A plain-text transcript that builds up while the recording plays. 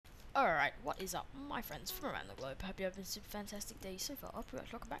Alright, what is up, my friends from around the globe? Hope you're having a super fantastic day so far. Pretty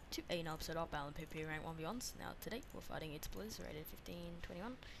much welcome back to another episode of Badlion PvP Ranked 1v1s. Now, today, we're fighting its Blizz, rated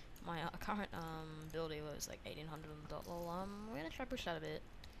 1521. My current build elo is like 1800 on the dot lol. We're gonna try to push that a bit.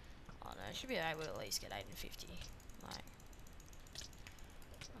 Oh no, I should be able to at least get 850. Like,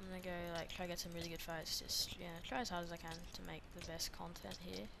 I'm gonna go, like, try to get some really good fights. Just, yeah, try as hard as I can to make the best content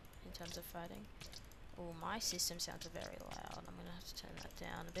here in terms of fighting. Oh, my system sounds very loud. I'm gonna have to turn that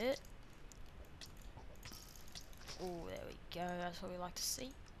down a bit. Oh, there we go. That's what we like to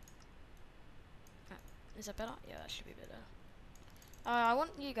see. Is that better? Yeah, that should be better. I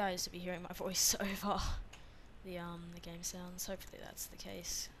want you guys to be hearing my voice over the game sounds. Hopefully that's the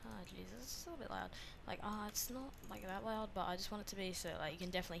case. Oh, Jesus, it's a little bit loud. Like, it's not like that loud, but I just want it to be so like you can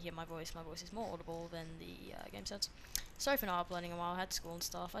definitely hear my voice. My voice is more audible than the game sounds. Sorry for not uploading a while. I had school and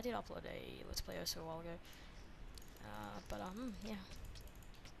stuff. I did upload a Let's Play also a while ago. Yeah.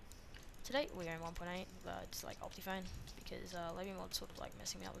 Today we're going 1.8, but it's like Optifine because Levy mod's sort of like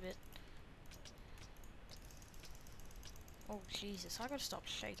messing me up a bit. Oh Jesus, I gotta stop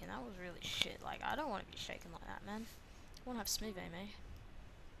shaking. That was really shit. Like, I don't want to be shaking like that, man. I want to have smooth aim, eh?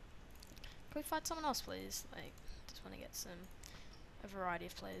 Can we fight someone else, please? Like, just want to get a variety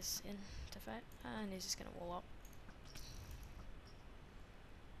of players in to fight. And he's just gonna wall up.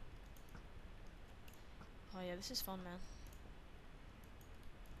 Oh yeah, this is fun, man.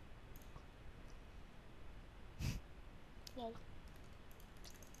 Lol.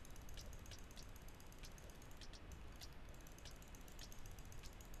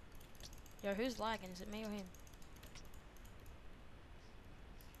 Yo, who's lagging? Is it me or him?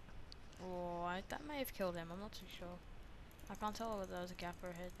 Oh, that may have killed him. I'm not too sure. I can't tell whether there was a gap or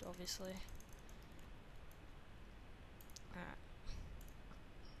a head, obviously. Alright.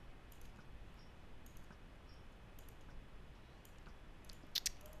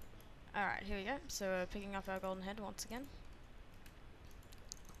 Alright, here we go. So we're picking up our golden head once again.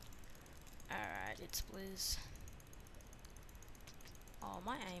 Alright, it's Blizz. Oh,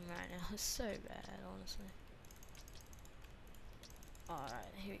 my aim right now is so bad, honestly.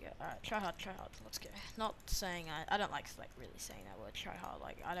 Alright, here we go. Alright, try hard, let's go. Not saying I don't like really saying that word, try hard.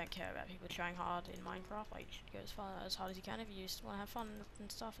 Like, I don't care about people trying hard in Minecraft. Like, you should go as hard as you can if you just want to have fun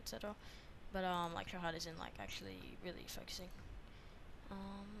and stuff, etc. But like, try hard isn't like actually really focusing.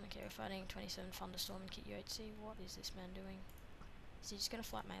 Okay, we're fighting 27 Thunderstorm and Kit UHC. What is this man doing? Is he just gonna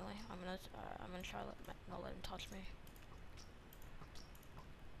flat melee? I'm gonna try not let him touch me.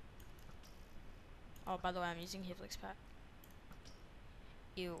 Oh, by the way, I'm using Hivlix pack.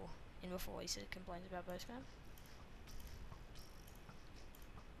 Ew. In before he said complains about both spam.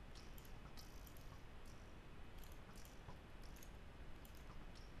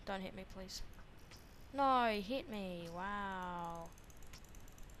 Don't hit me, please. No, he hit me. Wow.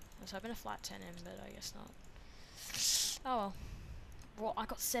 I was hoping to flat 10 him, but I guess not. Oh well. Well, I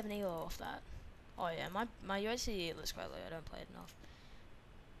got 7 elo off that. Oh yeah, my UHC looks quite low. I don't play it enough.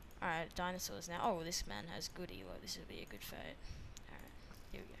 Alright, dinosaurs now. Oh, this man has good elo. This will be a good fight. Alright,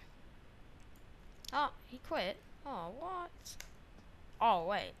 here we go. Oh, he quit. Oh, what? Oh,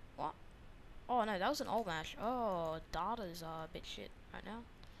 wait. What? Oh, no, that was an old match. Oh, data's a bit shit right now.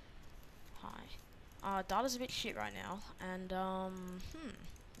 Hi. Data's a bit shit right now. And,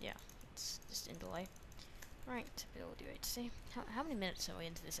 yeah. It's just in delay. Ranked build UHC. How many minutes are we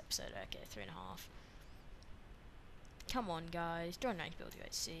into this episode? Okay, 3.5. Come on, guys. Join ranked build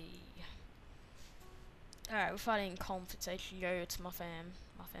UHC. Alright, we're fighting Colm Fitzh. Yo, it's my fam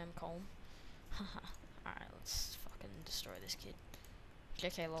Colm. Alright, let's fucking destroy this kid.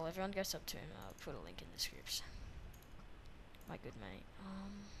 JK lol, everyone go sub to him. I'll put a link in the description. My good mate.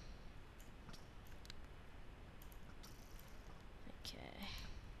 Okay.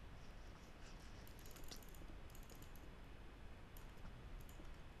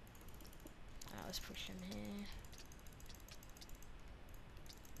 Alright, let's push him here.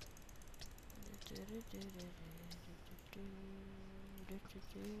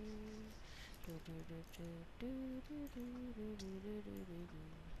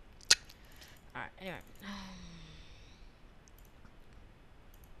 Alright, anyway.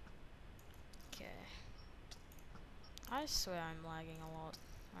 Okay. I swear I'm lagging a lot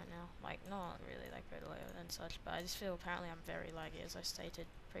right now. Like, not really like red alert and such, but I just feel apparently I'm very laggy as I stated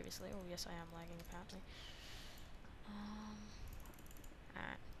previously. Oh yes, I am lagging apparently.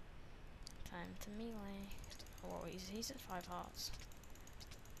 Alright. Time to melee. Oh, he's at 5 hearts.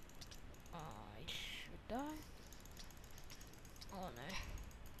 I should die. Oh no.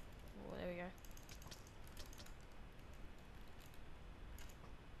 Oh, there we go.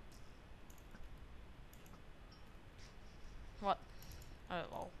 What? Oh,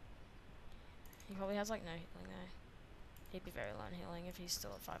 lol. He probably has like no healing though. He'd be very low on healing if he's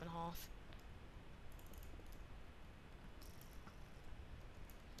still at 5.5.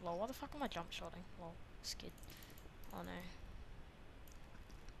 Lol, what the fuck am I jump shotting? Lol, skid. Oh no.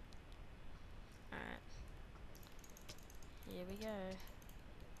 Alright. Here we go.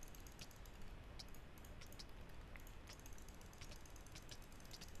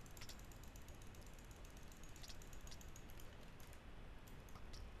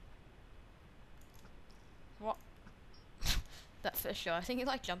 What? That first shot, I think he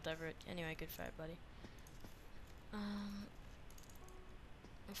like jumped over it. Anyway, good fight, buddy. I'm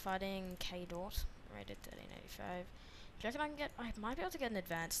fighting K Dot, rated 1385. Do you reckon I can get? I might be able to get an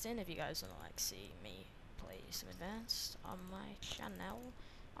advanced in if you guys wanna like see me play some advanced on my channel.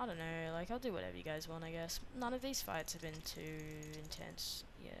 I don't know, like I'll do whatever you guys want, I guess. None of these fights have been too intense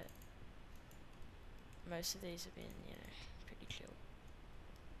yet. Most of these have been, you know, pretty chill.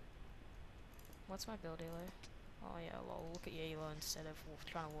 What's my build elo? Oh yeah, lol, look at your elo instead of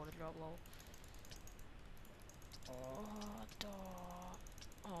trying to water drop, lol. Oh, dog.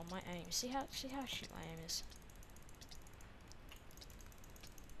 Oh, my aim. See how shit my aim is.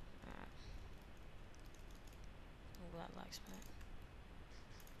 Alright. All that likes me.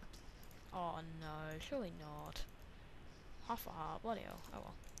 Oh no, surely not. Half a heart, bloody hell. Oh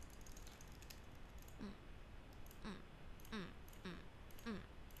well.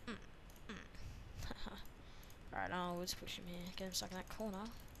 Alright, now we'll just push him here. Get him stuck in that corner.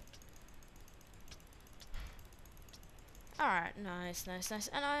 Alright, nice.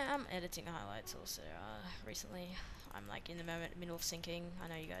 And I'm editing highlights also. Recently, I'm like in the middle of syncing. I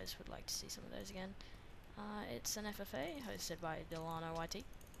know you guys would like to see some of those again. It's an FFA hosted by Delano YT.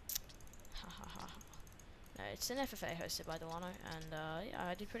 No, it's an FFA hosted by Delano, and yeah,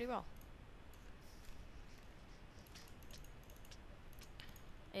 I did pretty well.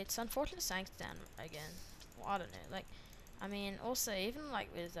 It's unfortunate Sank's down again. Well, I don't know, like, I mean, also, even, like,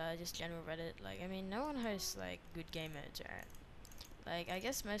 with, just general Reddit, like, I mean, no one hosts, like, good game modes, right? Like, I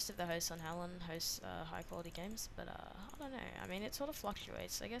guess most of the hosts on Helen host, high-quality games, but, I don't know, I mean, it sort of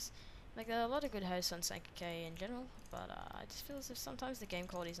fluctuates, I guess. Like, there are a lot of good hosts on Sank-K in general, but, I just feel as if sometimes the game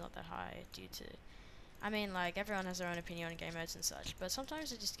quality is not that high due to... I mean, like, everyone has their own opinion on game modes and such, but sometimes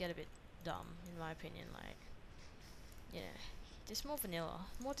they just get a bit dumb, in my opinion, like, you know. Just more vanilla,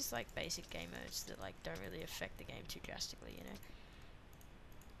 more just like basic game modes that like don't really affect the game too drastically, you know.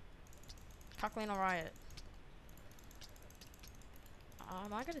 Cuckling or Riot.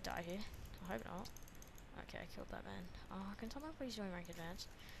 Am I gonna die here? I hope not. Okay, I killed that man. Can someone please join Ranked Advanced?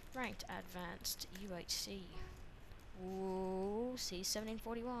 Ranked Advanced UHC. Ooh,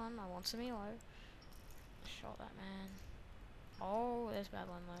 C1741. I want some elo. Shot that man. Oh, there's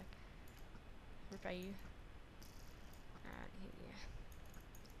Badlion like. Repay you. Alright, here we go.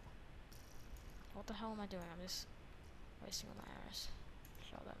 What the hell am I doing? I'm just wasting all my arrows.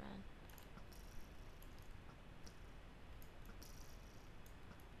 Shot that man.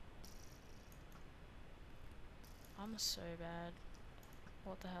 I'm so bad.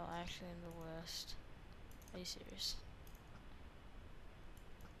 What the hell? I actually am the worst. Are you serious?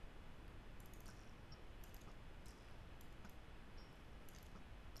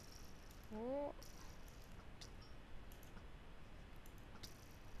 Whoa.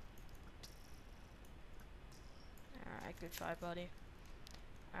 Alright, good fight, buddy.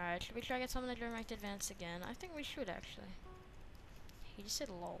 Alright, should we try to get someone to join Ranked Advanced again? I think we should, actually. He just said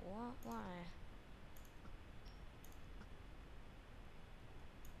lol. What? Why?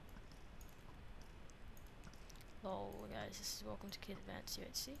 Lol, guys, this is welcome to Kid Advanced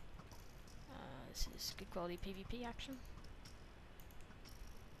UHC. This is good quality PvP action.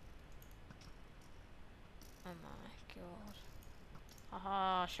 Oh my god.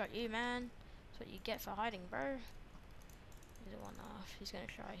 Haha, shot you, man. That's what you get for hiding, bro. He's a one-off. He's gonna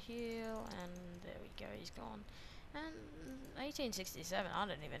try heal, and there we go, he's gone. And 1867, I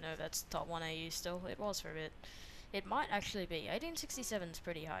don't even know if that's top 1 AU still. It was for a bit. It might actually be. 1867 is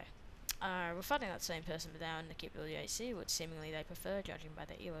pretty high. We're fighting that same person but now in the Kid AC, which seemingly they prefer, judging by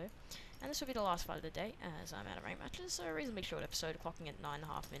their elo. And this will be the last fight of the day, as I'm out of rank matches, so a reasonably short episode, clocking at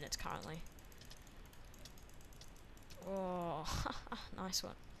 9.5 minutes currently. Oh, nice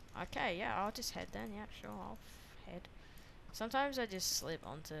one. Okay, yeah, I'll just head then, yeah, sure, I'll head. Sometimes I just slip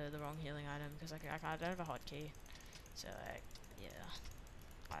onto the wrong healing item, because I don't have a hotkey. So, like, yeah.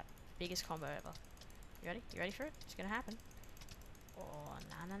 Alright, biggest combo ever. You ready? You ready for it? It's gonna happen. Oh,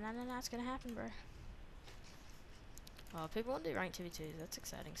 nah, it's gonna happen, bro. Oh, people want to do ranked 2v2s, that's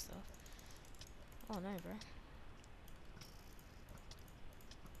exciting stuff. Oh no, bro.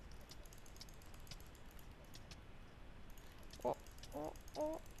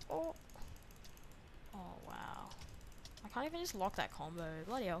 Oh. can't even just lock that combo.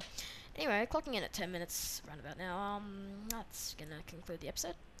 Bloody hell. Anyway, clocking in at 10 minutes roundabout now. That's gonna conclude the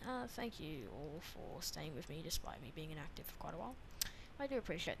episode. Thank you all for staying with me despite me being inactive for quite a while. I do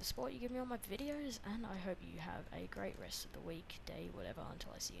appreciate the support you give me on my videos, and I hope you have a great rest of the week, day, whatever,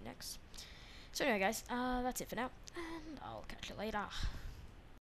 until I see you next. So anyway guys, that's it for now, and I'll catch you later.